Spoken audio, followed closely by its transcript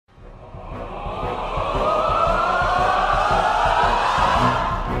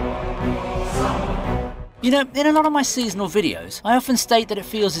You know, in a lot of my seasonal videos, I often state that it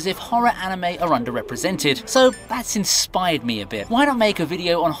feels as if horror anime are underrepresented, so that's inspired me a bit. Why not make a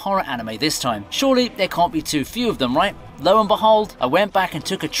video on horror anime this time? Surely there can't be too few of them, right? Lo and behold, I went back and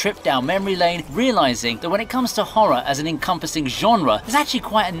took a trip down memory lane, realizing that when it comes to horror as an encompassing genre, there's actually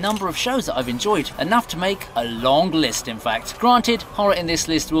quite a number of shows that I've enjoyed, enough to make a long list in fact. Granted, horror in this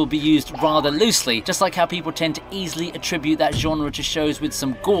list will be used rather loosely, just like how people tend to easily attribute that genre to shows with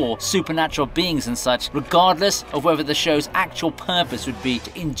some gore, supernatural beings and such, regardless of whether the show's actual purpose would be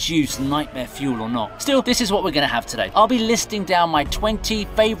to induce nightmare fuel or not. Still, this is what we're gonna have today. I'll be listing down my 20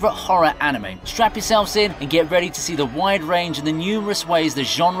 favorite horror anime. Strap yourselves in and get ready to see the wide range and the numerous ways the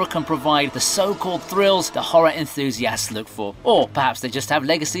genre can provide the so-called thrills that horror enthusiasts look for. Or perhaps they just have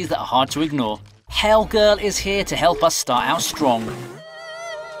legacies that are hard to ignore. Hellgirl is here to help us start out strong.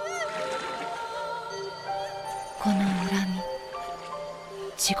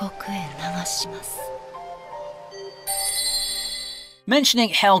 Mentioning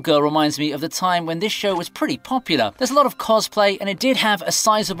Hellgirl reminds me of the time when this show was pretty popular. There's a lot of cosplay and it did have a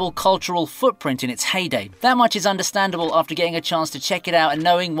sizable cultural footprint in its heyday. That much is understandable after getting a chance to check it out and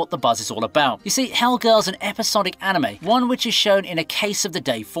knowing what the buzz is all about. You see, Hellgirl's an episodic anime, one which is shown in a case of the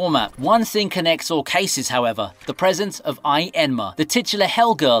day format. One thing connects all cases, however, the presence of Ai Enma, the titular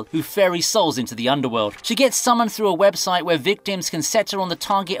Hellgirl who ferries souls into the underworld. She gets summoned through a website where victims can set her on the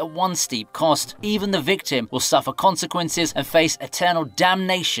target at one steep cost. Even the victim will suffer consequences and face eternal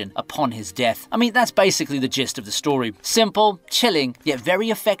damnation upon his death. I mean, that's basically the gist of the story. Simple, chilling, yet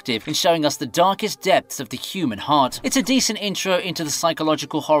very effective in showing us the darkest depths of the human heart. It's a decent intro into the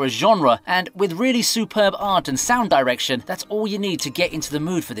psychological horror genre, and with really superb art and sound direction, that's all you need to get into the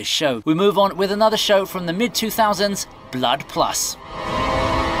mood for this show. We move on with another show from the mid-2000s, Blood Plus.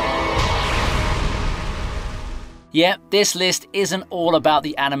 Yeah, this list isn't all about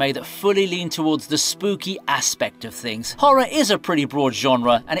the anime that fully lean towards the spooky aspect of things. Horror is a pretty broad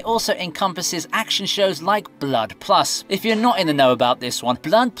genre, and it also encompasses action shows like Blood Plus. If you're not in the know about this one,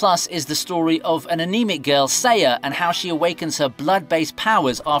 Blood Plus is the story of an anemic girl, Saya, and how she awakens her blood-based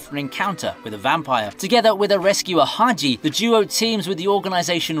powers after an encounter with a vampire. Together with her rescuer Haji, the duo teams with the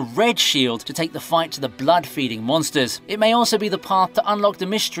organization Red Shield to take the fight to the blood-feeding monsters. It may also be the path to unlock the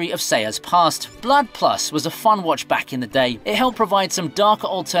mystery of Saya's past. Blood Plus was a fun watch back in the day. It helped provide some darker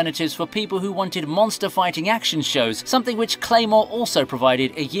alternatives for people who wanted monster fighting action shows, something which Claymore also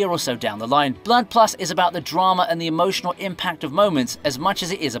provided a year or so down the line. Blood Plus is about the drama and the emotional impact of moments as much as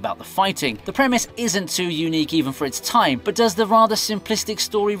it is about the fighting. The premise isn't too unique even for its time, but does the rather simplistic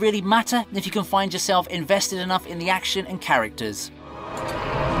story really matter if you can find yourself invested enough in the action and characters?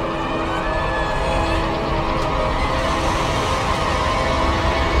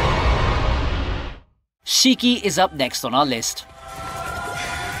 Shiki is up next on our list.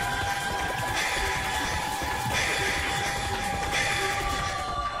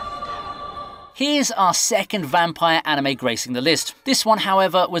 Here's our second vampire anime gracing the list. This one,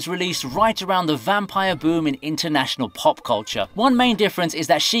 however, was released right around the vampire boom in international pop culture. One main difference is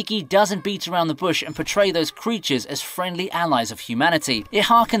that Shiki doesn't beat around the bush and portray those creatures as friendly allies of humanity. It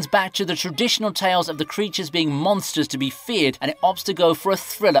harkens back to the traditional tales of the creatures being monsters to be feared, and it opts to go for a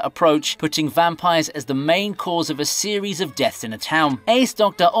thriller approach, putting vampires as the main cause of a series of deaths in a town. Ace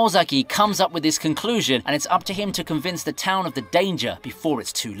Dr. Ozaki comes up with this conclusion, and it's up to him to convince the town of the danger before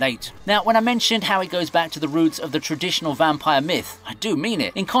it's too late. Now, when I mentioned how it goes back to the roots of the traditional vampire myth, I do mean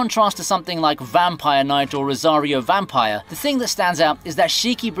it. In contrast to something like Vampire Knight or Rosario Vampire, the thing that stands out is that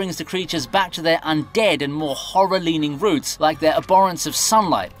Shiki brings the creatures back to their undead and more horror-leaning roots, like their abhorrence of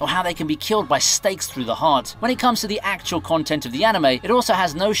sunlight, or how they can be killed by stakes through the heart. When it comes to the actual content of the anime, it also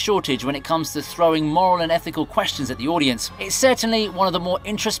has no shortage when it comes to throwing moral and ethical questions at the audience. It's certainly one of the more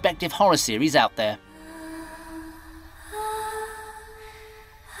introspective horror series out there.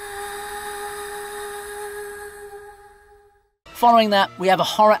 Following that, we have a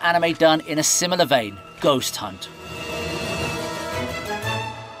horror anime done in a similar vein, Ghost Hunt.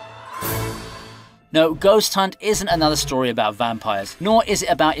 No, Ghost Hunt isn't another story about vampires, nor is it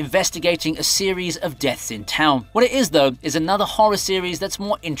about investigating a series of deaths in town. What it is, though, is another horror series that's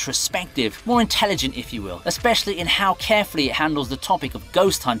more introspective, more intelligent if you will, especially in how carefully it handles the topic of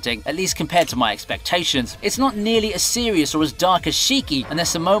ghost hunting, at least compared to my expectations. It's not nearly as serious or as dark as Shiki, and there's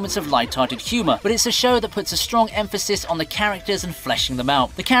some moments of light-hearted humor, but it's a show that puts a strong emphasis on the characters and fleshing them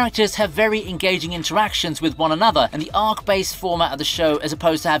out. The characters have very engaging interactions with one another, and the arc-based format of the show, as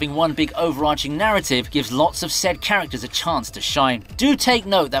opposed to having one big overarching narrative, narrative gives lots of said characters a chance to shine. Do take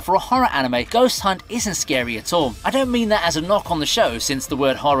note that for a horror anime, Ghost Hunt isn't scary at all. I don't mean that as a knock on the show, since the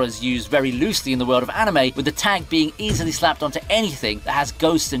word horror is used very loosely in the world of anime, with the tag being easily slapped onto anything that has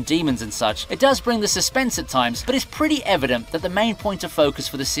ghosts and demons and such. It does bring the suspense at times, but it's pretty evident that the main point of focus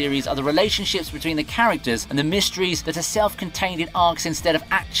for the series are the relationships between the characters and the mysteries that are self-contained in arcs instead of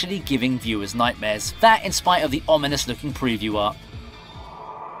actually giving viewers nightmares. That in spite of the ominous looking preview art.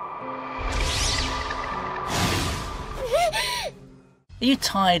 Are you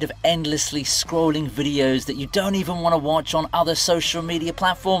tired of endlessly scrolling videos that you don't even want to watch on other social media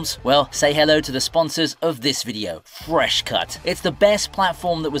platforms? Well, say hello to the sponsors of this video, FreshCut. It's the best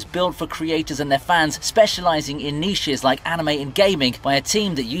platform that was built for creators and their fans, specializing in niches like anime and gaming by a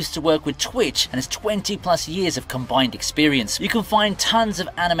team that used to work with Twitch and has 20+ years of combined experience. You can find tons of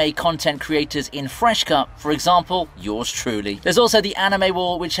anime content creators in FreshCut, for example, yours truly. There's also the Anime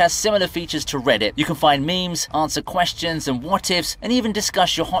Wall, which has similar features to Reddit. You can find memes, answer questions and what-ifs, and even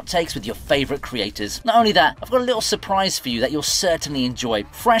discuss your hot takes with your favorite creators. Not only that, I've got a little surprise for you that you'll certainly enjoy.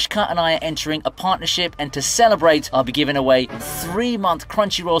 FreshCut and I are entering a partnership, and to celebrate, I'll be giving away a 3-month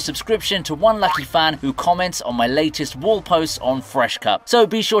Crunchyroll subscription to one lucky fan who comments on my latest wall posts on FreshCut. So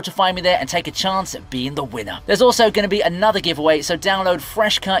be sure to find me there and take a chance at being the winner. There's also going to be another giveaway, so download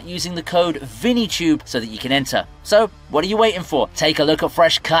FreshCut using the code ViniiTube so that you can enter. So what are you waiting for? Take a look at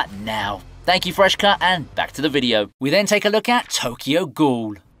FreshCut now. Thank you, FreshCut, and back to the video. We then take a look at Tokyo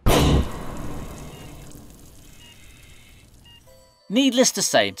Ghoul. Needless to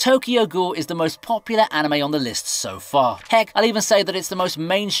say, Tokyo Ghoul is the most popular anime on the list so far. Heck, I'll even say that it's the most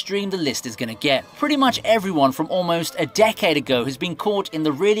mainstream the list is gonna get. Pretty much everyone from almost a decade ago has been caught in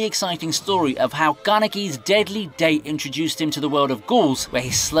the really exciting story of how Kaneki's deadly date introduced him to the world of ghouls, where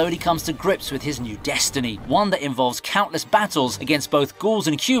he slowly comes to grips with his new destiny, one that involves countless battles against both ghouls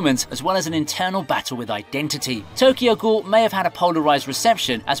and humans, as well as an internal battle with identity. Tokyo Ghoul may have had a polarized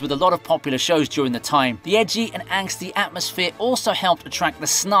reception, as with a lot of popular shows during the time. The edgy and angsty atmosphere also helped attract the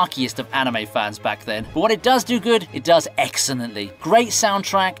snarkiest of anime fans back then. But what it does do good, it does excellently. Great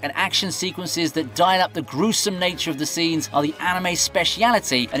soundtrack and action sequences that dial up the gruesome nature of the scenes are the anime's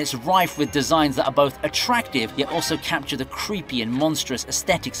speciality, and it's rife with designs that are both attractive yet also capture the creepy and monstrous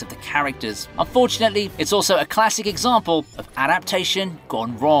aesthetics of the characters. Unfortunately, it's also a classic example of adaptation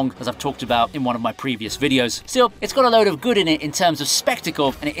gone wrong, as I've talked about in one of my previous videos. Still, it's got a load of good in it in terms of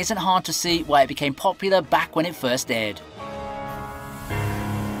spectacle, and it isn't hard to see why it became popular back when it first aired.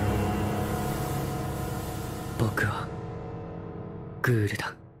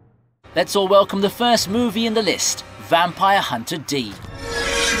 Let's all welcome the first movie in the list, Vampire Hunter D.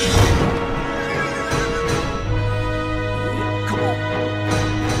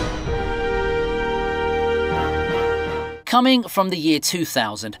 Coming from the year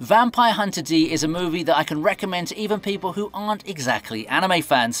 2000, Vampire Hunter D is a movie that I can recommend to even people who aren't exactly anime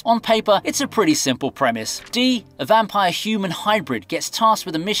fans. On paper, it's a pretty simple premise. D, a vampire-human hybrid, gets tasked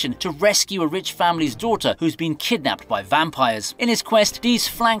with a mission to rescue a rich family's daughter who's been kidnapped by vampires. In his quest, D's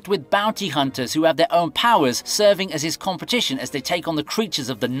flanked with bounty hunters who have their own powers, serving as his competition as they take on the creatures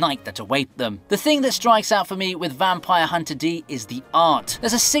of the night that await them. The thing that strikes out for me with Vampire Hunter D is the art.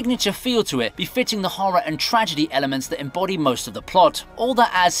 There's a signature feel to it, befitting the horror and tragedy elements that embody most of the plot. All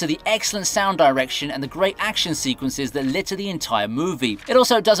that adds to the excellent sound direction and the great action sequences that litter the entire movie. It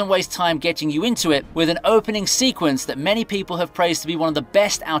also doesn't waste time getting you into it, with an opening sequence that many people have praised to be one of the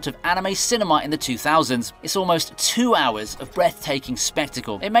best out of anime cinema in the 2000s. It's almost 2 hours of breathtaking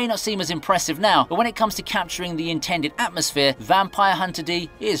spectacle. It may not seem as impressive now, but when it comes to capturing the intended atmosphere, Vampire Hunter D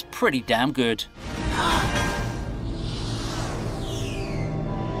is pretty damn good.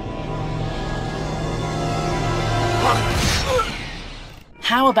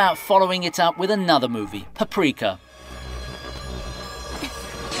 How about following it up with another movie, Paprika?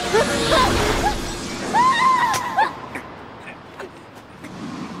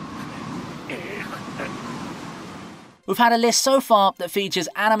 We've had a list so far that features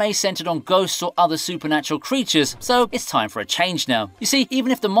anime centered on ghosts or other supernatural creatures, so it's time for a change now. You see,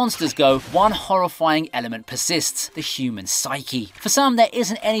 even if the monsters go, one horrifying element persists: the human psyche. For some, there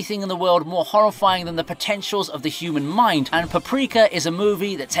isn't anything in the world more horrifying than the potentials of the human mind, and Paprika is a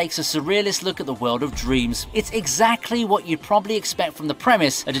movie that takes a surrealist look at the world of dreams. It's exactly what you'd probably expect from the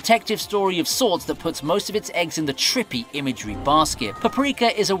premise, a detective story of sorts that puts most of its eggs in the trippy imagery basket.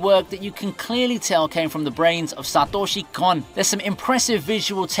 Paprika is a work that you can clearly tell came from the brains of Satoshi Kon. There's some impressive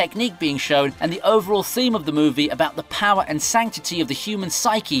visual technique being shown, and the overall theme of the movie about the power and sanctity of the human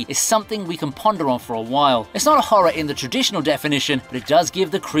psyche is something we can ponder on for a while. It's not a horror in the traditional definition, but it does give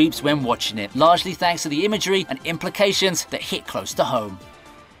the creeps when watching it, largely thanks to the imagery and implications that hit close to home.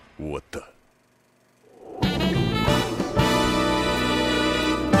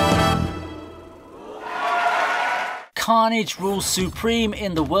 carnage rules supreme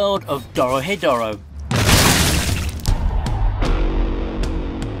in the world of Dorohedoro.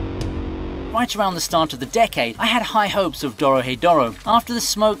 Right around the start of the decade, I had high hopes of Dorohedoro. After the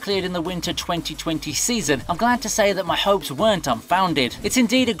smoke cleared in the winter 2020 season, I'm glad to say that my hopes weren't unfounded. It's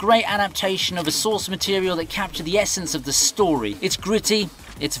indeed a great adaptation of a source material that captured the essence of the story. It's gritty,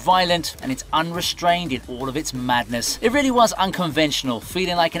 it's violent, and it's unrestrained in all of its madness. It really was unconventional,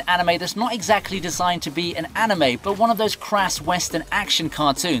 feeling like an anime that's not exactly designed to be an anime, but one of those crass Western action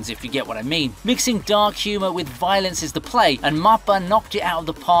cartoons, if you get what I mean. Mixing dark humor with violence is the play, and MAPPA knocked it out of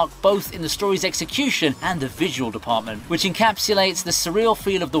the park both in the story's execution and the visual department, which encapsulates the surreal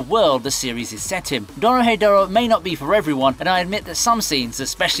feel of the world the series is set in. Dorohedoro may not be for everyone, and I admit that some scenes,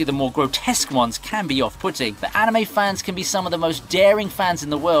 especially the more grotesque ones, can be off-putting, but anime fans can be some of the most daring fans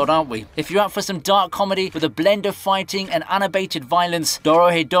in the world, aren't we? If you're up for some dark comedy with a blend of fighting and unabated violence,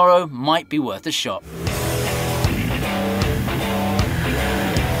 Dorohedoro might be worth a shot.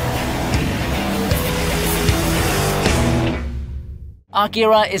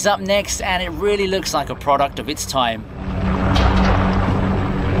 Akira is up next, and it really looks like a product of its time.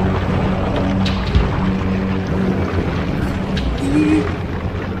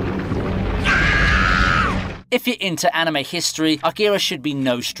 If you're into anime history, Akira should be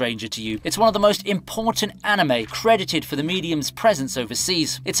no stranger to you. It's one of the most important anime credited for the medium's presence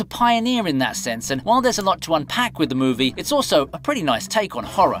overseas. It's a pioneer in that sense, and while there's a lot to unpack with the movie, it's also a pretty nice take on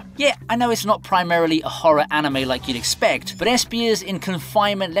horror. Yeah, I know it's not primarily a horror anime like you'd expect, but espiers in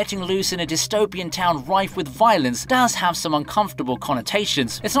confinement letting loose in a dystopian town rife with violence does have some uncomfortable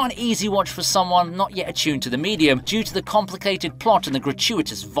connotations. It's not an easy watch for someone not yet attuned to the medium due to the complicated plot and the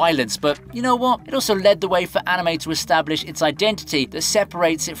gratuitous violence, but you know what? It also led the way for anime to establish its identity that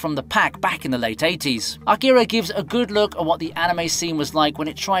separates it from the pack back in the late 80s. Akira gives a good look at what the anime scene was like when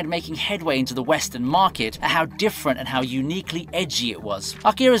it tried making headway into the Western market, and how different and how uniquely edgy it was.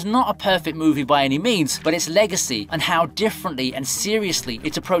 Akira is not a perfect movie by any means, but its legacy and how differently and seriously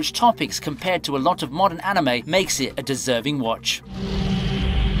it approached topics compared to a lot of modern anime makes it a deserving watch.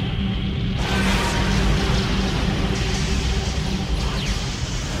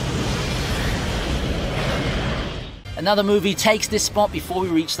 Another movie takes this spot before we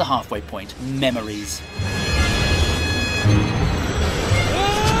reach the halfway point: Memories.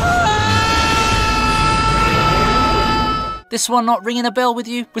 This one not ringing a bell with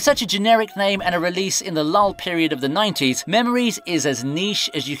you? With such a generic name and a release in the lull period of the 90s, Memories is as niche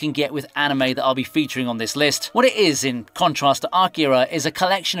as you can get with anime that I'll be featuring on this list. What it is, in contrast to Akira, is a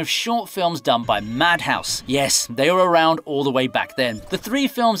collection of short films done by Madhouse. Yes, they were around all the way back then. The 3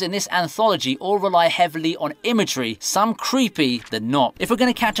 films in this anthology all rely heavily on imagery, some creepy than not. If we're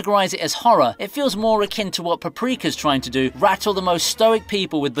going to categorize it as horror, it feels more akin to what Paprika's trying to do: rattle the most stoic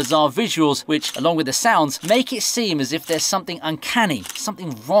people with bizarre visuals, which, along with the sounds, make it seem as if there's something uncanny,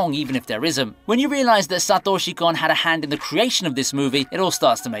 something wrong even if there isn't. When you realize that Satoshi Kon had a hand in the creation of this movie, it all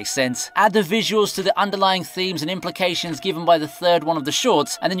starts to make sense. Add the visuals to the underlying themes and implications given by the third one of the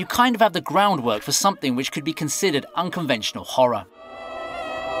shorts, and then you kind of have the groundwork for something which could be considered unconventional horror.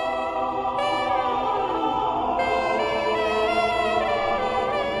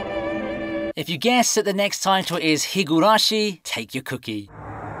 If you guess that the next title is Higurashi, take your cookie.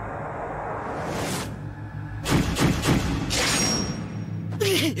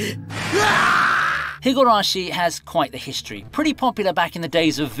 Higurashi has quite the history. Pretty popular back in the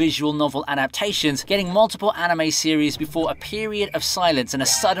days of visual novel adaptations, getting multiple anime series before a period of silence and a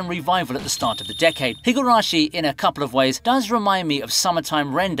sudden revival at the start of the decade. Higurashi, in a couple of ways, does remind me of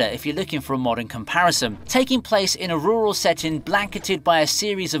Summertime Render if you're looking for a modern comparison. Taking place in a rural setting blanketed by a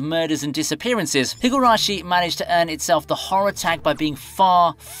series of murders and disappearances, Higurashi managed to earn itself the horror tag by being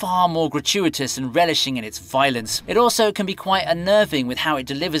far more gratuitous and relishing in its violence. It also can be quite unnerving with how it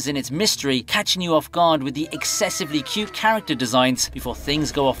delivers in its mystery, catching you off guard with the excessively cute character designs before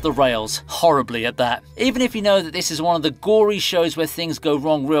things go off the rails, horribly at that. Even if you know that this is one of the gory shows where things go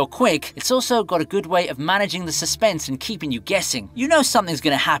wrong real quick, it's also got a good way of managing the suspense and keeping you guessing. You know something's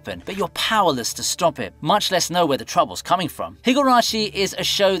gonna happen, but you're powerless to stop it, much less know where the trouble's coming from. Higurashi is a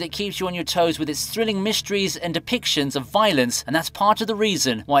show that keeps you on your toes with its thrilling mysteries and depictions of violence, and that's part of the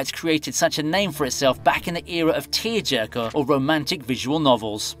reason why it's created such a name for itself back in the era of tearjerker or romantic visual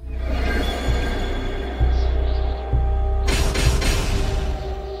novels.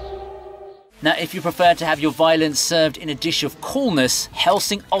 Now, if you prefer to have your violence served in a dish of coolness,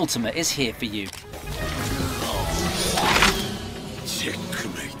 Hellsing Ultimate is here for you.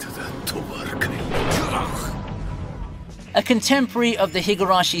 A A contemporary of the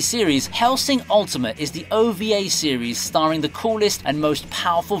Higurashi series, Hellsing Ultimate is the OVA series starring the coolest and most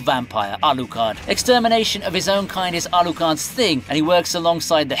powerful vampire, Alucard. Extermination of his own kind is Alucard's thing, and he works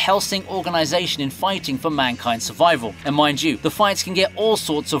alongside the Hellsing organization in fighting for mankind's survival. And mind you, the fights can get all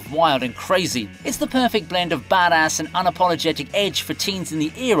sorts of wild and crazy. It's the perfect blend of badass and unapologetic edge for teens in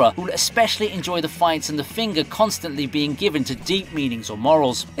the era who will especially enjoy the fights and the finger constantly being given to deep meanings or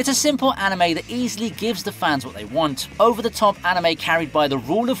morals. It's a simple anime that easily gives the fans what they want. Over-the-top anime carried by the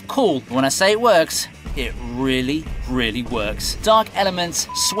rule of cool. When I say it works, it really works. Dark elements,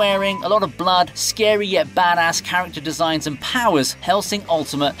 swearing, a lot of blood, scary yet badass character designs and powers, Hellsing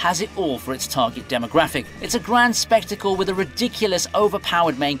Ultimate has it all for its target demographic. It's a grand spectacle with a ridiculous,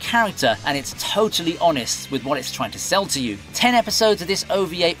 overpowered main character, and it's totally honest with what it's trying to sell to you. 10 episodes of this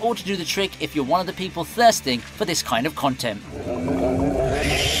OVA ought to do the trick if you're one of the people thirsting for this kind of content.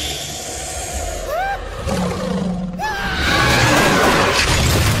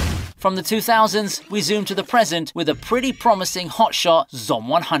 From the 2000s, we zoom to the present with a pretty promising hotshot Zom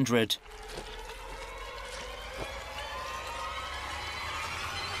 100.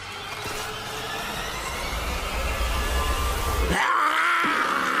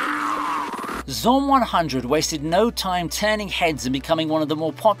 Zom 100 wasted no time turning heads and becoming one of the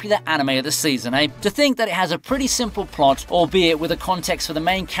more popular anime of the season, eh? To think that it has a pretty simple plot, albeit with a context for the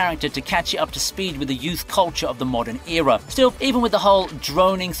main character to catch it up to speed with the youth culture of the modern era. Still, even with the whole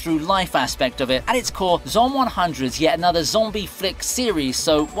droning through life aspect of it, at its core, Zom 100 is yet another zombie flick series,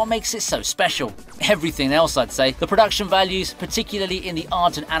 so what makes it so special? Everything else, I'd say. The production values, particularly in the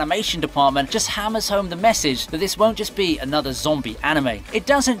art and animation department, just hammers home the message that this won't just be another zombie anime. It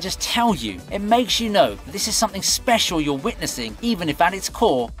doesn't just tell you, it makes you know that this is something special you're witnessing, even if at its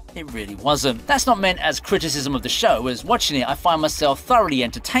core, it really wasn't. That's not meant as criticism of the show, as watching it I find myself thoroughly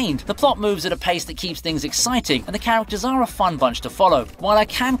entertained. The plot moves at a pace that keeps things exciting, and the characters are a fun bunch to follow. While I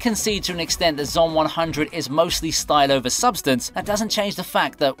can concede to an extent that Zom 100 is mostly style over substance, that doesn't change the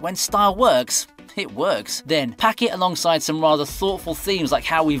fact that when style works, it works. Then pack it alongside some rather thoughtful themes like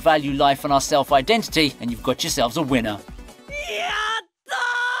how we value life and our self-identity, and you've got yourselves a winner.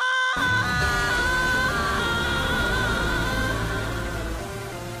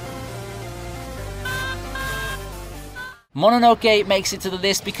 Mononoke makes it to the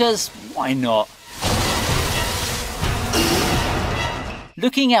list because why not?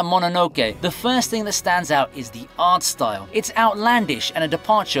 Looking at Mononoke, the first thing that stands out is the art style. It's outlandish and a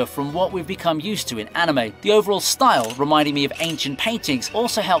departure from what we've become used to in anime. The overall style, reminding me of ancient paintings,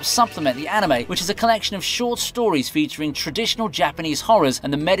 also helps supplement the anime, which is a collection of short stories featuring traditional Japanese horrors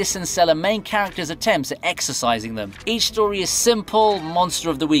and the medicine seller main character's attempts at exorcising them. Each story is simple, monster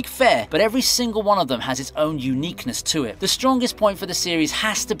of the week fare, but every single one of them has its own uniqueness to it. The strongest point for the series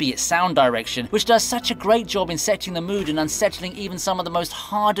has to be its sound direction, which does such a great job in setting the mood and unsettling even some of the most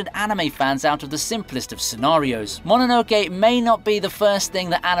hardened anime fans out of the simplest of scenarios. Mononoke may not be the first thing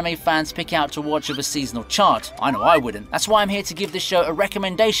that anime fans pick out to watch of a seasonal chart. I know I wouldn't. That's why I'm here to give this show a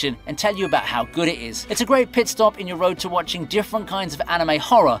recommendation and tell you about how good it is. It's a great pit stop in your road to watching different kinds of anime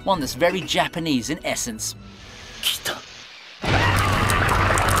horror, one that's very Japanese in essence.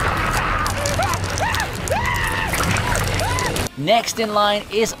 Next in line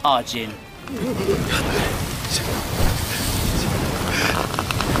is Arjin.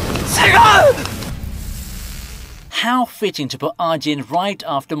 How fitting to put Arjin right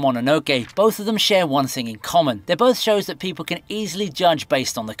after Mononoke. Both of them share one thing in common. They're both shows that people can easily judge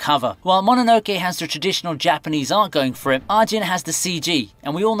based on the cover. While Mononoke has the traditional Japanese art going for it, Arjin has the CG,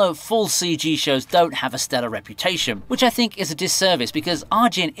 and we all know full CG shows don't have a stellar reputation, which I think is a disservice because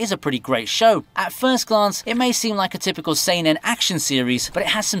Arjin is a pretty great show. At first glance, it may seem like a typical seinen action series, but it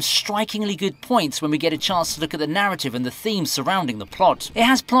has some strikingly good points when we get a chance to look at the narrative and the themes surrounding the plot. It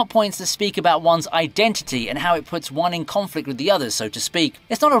has plot points that speak about one's identity and how it puts one in conflict with the others, so to speak.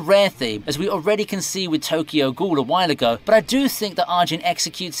 It's not a rare theme, as we already can see with Tokyo Ghoul a while ago, but I do think that Arjin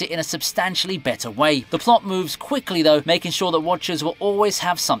executes it in a substantially better way. The plot moves quickly though, making sure that watchers will always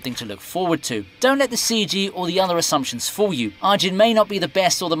have something to look forward to. Don't let the CG or the other assumptions fool you. Arjin may not be the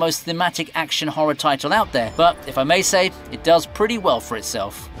best or the most thematic action horror title out there, but if I may say, it does pretty well for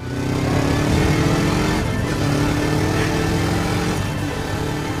itself.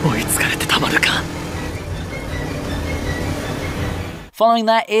 Following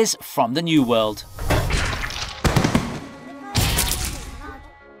that is From the New World.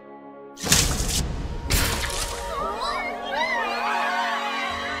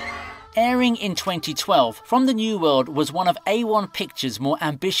 Airing in 2012, From the New World was one of A1 Pictures' more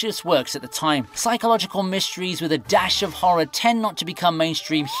ambitious works at the time. Psychological mysteries with a dash of horror tend not to become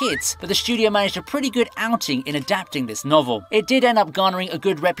mainstream hits, but the studio managed a pretty good outing in adapting this novel. It did end up garnering a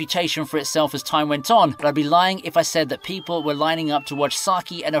good reputation for itself as time went on, but I'd be lying if I said that people were lining up to watch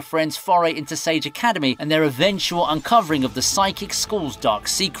Saki and her friends foray into Sage Academy and their eventual uncovering of the psychic school's dark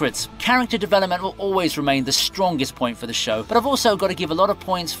secrets. Character development will always remain the strongest point for the show, but I've also got to give a lot of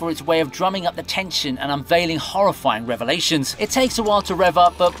points for its way of drumming up the tension and unveiling horrifying revelations. It takes a while to rev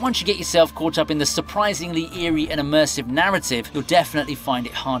up, but once you get yourself caught up in the surprisingly eerie and immersive narrative, you'll definitely find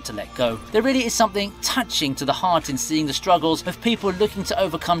it hard to let go. There really is something touching to the heart in seeing the struggles of people looking to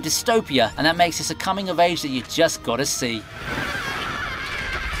overcome dystopia, and that makes this a coming of age that you just gotta see.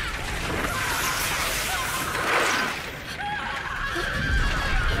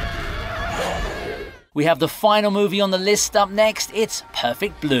 We have the final movie on the list up next. It's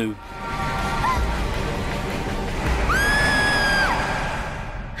Perfect Blue.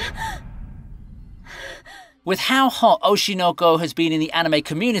 With how hot Oshinoko has been in the anime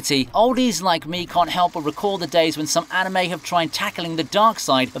community, oldies like me can't help but recall the days when some anime have tried tackling the dark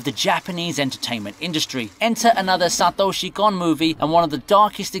side of the Japanese entertainment industry. Enter another Satoshi Kon movie and one of the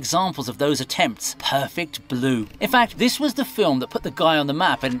darkest examples of those attempts, Perfect Blue. In fact, this was the film that put the guy on the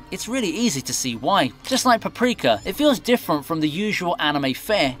map, and it's really easy to see why. Just like Paprika, it feels different from the usual anime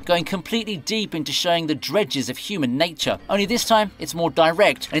fare, going completely deep into showing the dredges of human nature. Only this time, it's more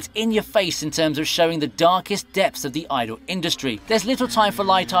direct, and it's in your face in terms of showing the darkest depths of the idol industry. There's little time for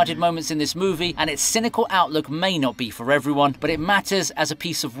light-hearted moments in this movie, and its cynical outlook may not be for everyone, but it matters as a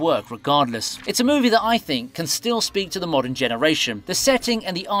piece of work regardless. It's a movie that I think can still speak to the modern generation. The setting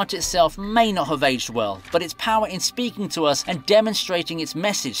and the art itself may not have aged well, but its power in speaking to us and demonstrating its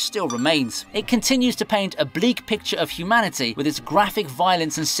message still remains. It continues to paint a bleak picture of humanity with its graphic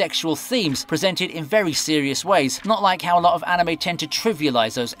violence and sexual themes presented in very serious ways, not like how a lot of anime tend to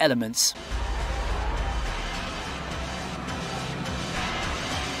trivialize those elements.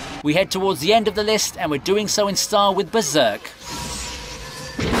 We head towards the end of the list, and we're doing so in style with Berserk.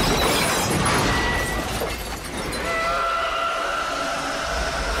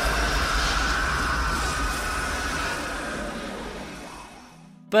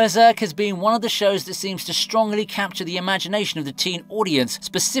 Berserk has been one of the shows that seems to strongly capture the imagination of the teen audience,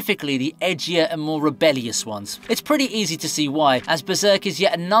 specifically the edgier and more rebellious ones. It's pretty easy to see why, as Berserk is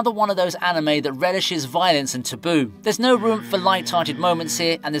yet another one of those anime that relishes violence and taboo. There's no room for light-hearted moments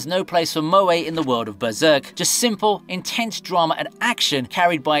here, and there's no place for moe in the world of Berserk. Just simple, intense drama and action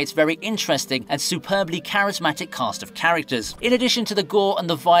carried by its very interesting and superbly charismatic cast of characters. In addition to the gore and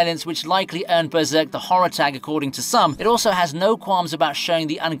the violence which likely earned Berserk the horror tag according to some, it also has no qualms about showing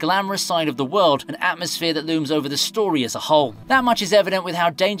the unglamorous side of the world, an atmosphere that looms over the story as a whole. That much is evident with how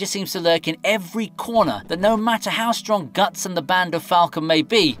danger seems to lurk in every corner, that no matter how strong Guts and the band of Falcon may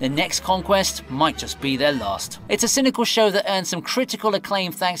be, the next conquest might just be their last. It's a cynical show that earned some critical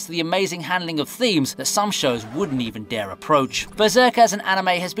acclaim thanks to the amazing handling of themes that some shows wouldn't even dare approach. Berserk as an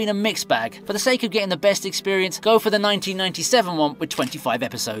anime has been a mixed bag. For the sake of getting the best experience, go for the 1997 one with 25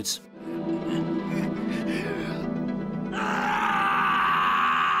 episodes.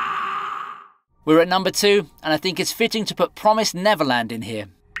 We're at number 2, and I think it's fitting to put Promised Neverland in here.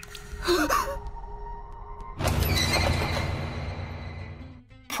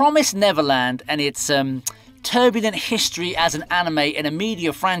 Promised Neverland and its turbulent history as an anime in a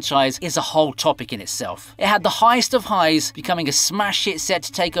media franchise is a whole topic in itself. It had the highest of highs, becoming a smash hit set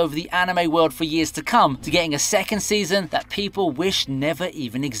to take over the anime world for years to come, to getting a second season that people wish never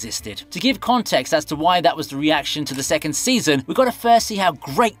even existed. To give context as to why that was the reaction to the second season, we've got to first see how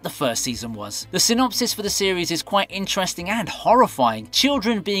great the first season was. The synopsis for the series is quite interesting and horrifying.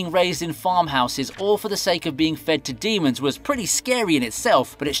 Children being raised in farmhouses all for the sake of being fed to demons was pretty scary in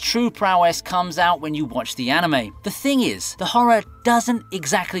itself, but its true prowess comes out when you watch the anime. The thing is, the horror doesn't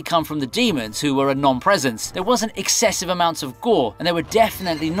exactly come from the demons, who were a non-presence. There wasn't excessive amounts of gore, and there were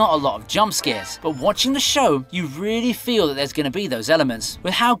definitely not a lot of jump scares. But watching the show, you really feel that there's going to be those elements.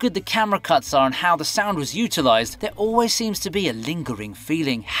 With how good the camera cuts are and how the sound was utilized, there always seems to be a lingering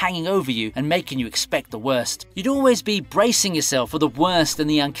feeling hanging over you and making you expect the worst. You'd always be bracing yourself for the worst and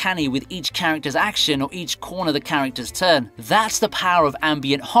the uncanny with each character's action or each corner the character's turn. That's the power of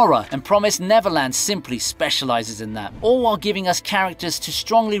ambient horror, and Promised Neverland simply specializes in that, all while giving us characters to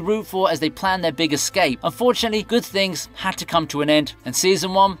strongly root for as they plan their big escape. Unfortunately, good things had to come to an end, and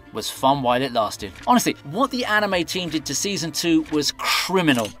season 1 was fun while it lasted. Honestly, what the anime team did to season 2 was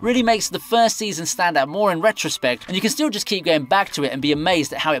criminal. Really makes the first season stand out more in retrospect, and you can still just keep going back to it and be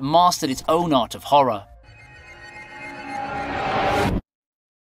amazed at how it mastered its own art of horror.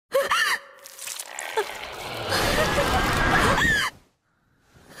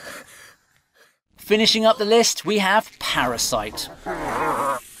 Finishing up the list, we have Parasite.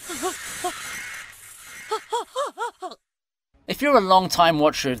 If you're a long-time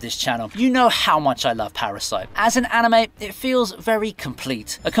watcher of this channel, you know how much I love Parasite. As an anime, it feels very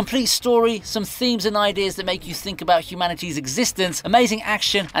complete. A complete story, some themes and ideas that make you think about humanity's existence, amazing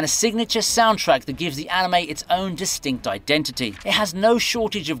action, and a signature soundtrack that gives the anime its own distinct identity. It has no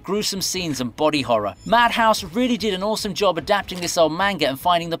shortage of gruesome scenes and body horror. Madhouse really did an awesome job adapting this old manga and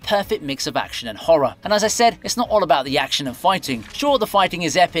finding the perfect mix of action and horror. And as I said, it's not all about the action and fighting. Sure, the fighting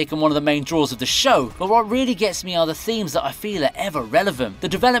is epic and one of the main draws of the show, but what really gets me are the themes that I feel are ever relevant. The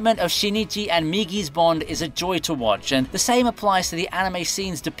development of Shinichi and Migi's bond is a joy to watch, and the same applies to the anime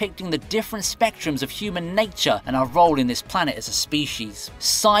scenes depicting the different spectrums of human nature and our role in this planet as a species.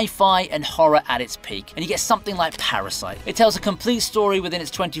 Sci-fi and horror at its peak, and you get something like Parasite. It tells a complete story within its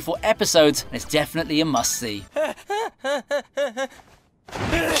 24 episodes, and it's definitely a must-see.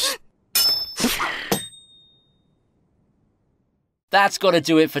 That's got to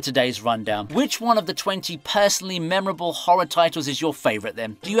do it for today's rundown. Which one of the 20 personally memorable horror titles is your favorite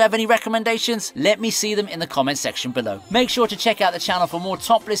then? Do you have any recommendations? Let me see them in the comment section below. Make sure to check out the channel for more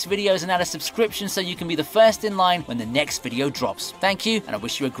top list videos and add a subscription so you can be the first in line when the next video drops. Thank you, and I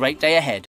wish you a great day ahead.